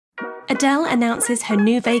Adele announces her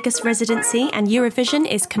new Vegas residency and Eurovision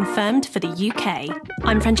is confirmed for the UK.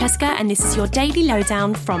 I'm Francesca and this is your daily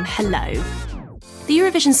lowdown from Hello. The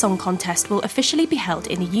Eurovision Song Contest will officially be held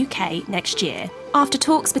in the UK next year. After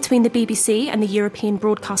talks between the BBC and the European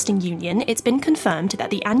Broadcasting Union, it's been confirmed that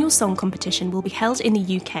the annual song competition will be held in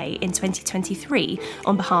the UK in 2023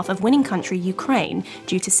 on behalf of winning country Ukraine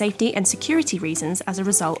due to safety and security reasons as a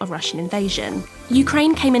result of Russian invasion.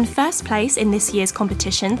 Ukraine came in first place in this year's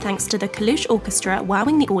competition thanks to the Kalush Orchestra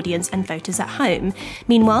wowing the audience and voters at home.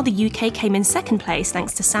 Meanwhile, the UK came in second place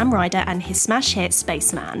thanks to Sam Ryder and his smash hit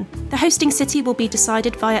Spaceman. The hosting city will be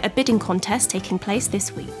decided via a bidding contest taking place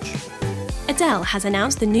this week. Adele has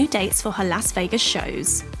announced the new dates for her Las Vegas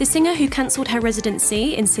shows. The singer, who cancelled her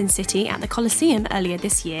residency in Sin City at the Coliseum earlier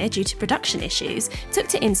this year due to production issues, took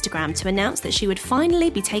to Instagram to announce that she would finally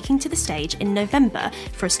be taking to the stage in November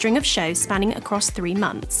for a string of shows spanning across 3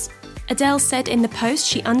 months. Adele said in the post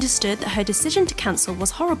she understood that her decision to cancel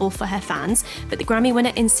was horrible for her fans, but the Grammy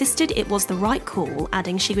winner insisted it was the right call,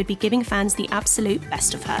 adding she would be giving fans the absolute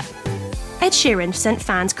best of her. Ed Sheeran sent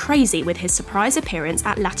fans crazy with his surprise appearance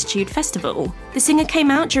at Latitude Festival. The singer came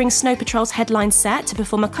out during Snow Patrol's headline set to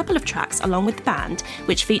perform a couple of tracks along with the band,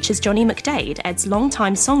 which features Johnny McDaid, Ed's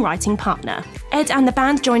longtime songwriting partner. Ed and the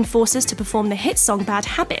band joined forces to perform the hit song Bad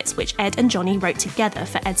Habits, which Ed and Johnny wrote together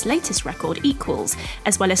for Ed's latest record, Equals,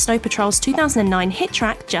 as well as Snow Patrol's 2009 hit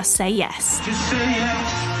track Just Say Yes. Just say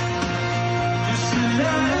yes. Just say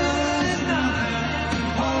yes.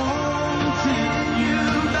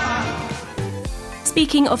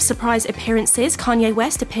 Speaking of surprise appearances, Kanye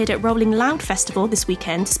West appeared at Rolling Loud Festival this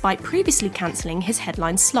weekend despite previously cancelling his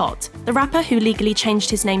headline slot. The rapper, who legally changed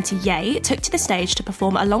his name to Ye, took to the stage to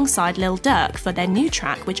perform alongside Lil Durk for their new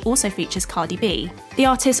track, which also features Cardi B. The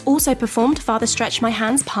artist also performed Father Stretch My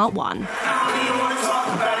Hands Part 1.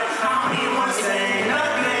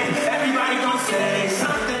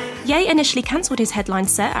 Ye initially cancelled his headline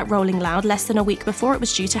set at Rolling Loud less than a week before it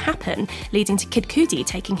was due to happen, leading to Kid Cudi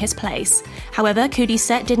taking his place. However, Cudi's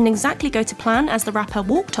set didn't exactly go to plan as the rapper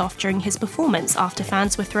walked off during his performance after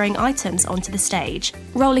fans were throwing items onto the stage.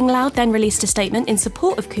 Rolling Loud then released a statement in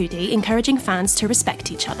support of Cudi, encouraging fans to respect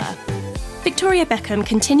each other. Victoria Beckham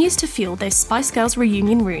continues to fuel those Spice Girls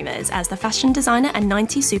reunion rumours as the fashion designer and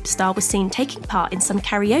 90s superstar was seen taking part in some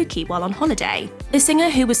karaoke while on holiday. The singer,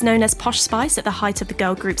 who was known as Posh Spice at the height of the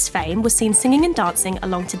girl group's fame, was seen singing and dancing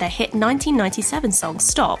along to their hit 1997 song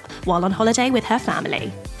Stop while on holiday with her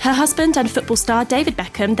family. Her husband and football star David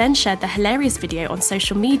Beckham then shared the hilarious video on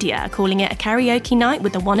social media, calling it a karaoke night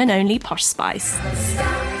with the one and only Posh Spice.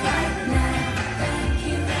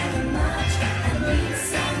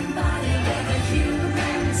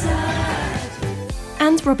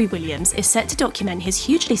 And Robbie Williams is set to document his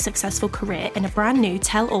hugely successful career in a brand new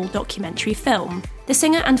tell-all documentary film. The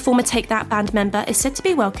singer and former Take That band member is said to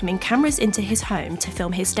be welcoming cameras into his home to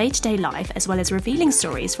film his day-to-day life as well as revealing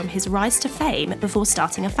stories from his rise to fame before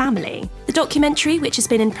starting a family. The documentary, which has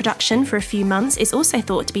been in production for a few months, is also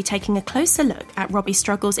thought to be taking a closer look at Robbie's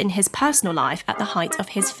struggles in his personal life at the height of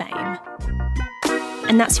his fame.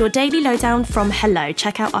 And that's your daily lowdown from Hello.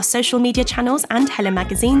 Check out our social media channels and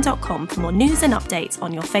hellomagazine.com for more news and updates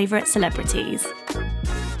on your favourite celebrities.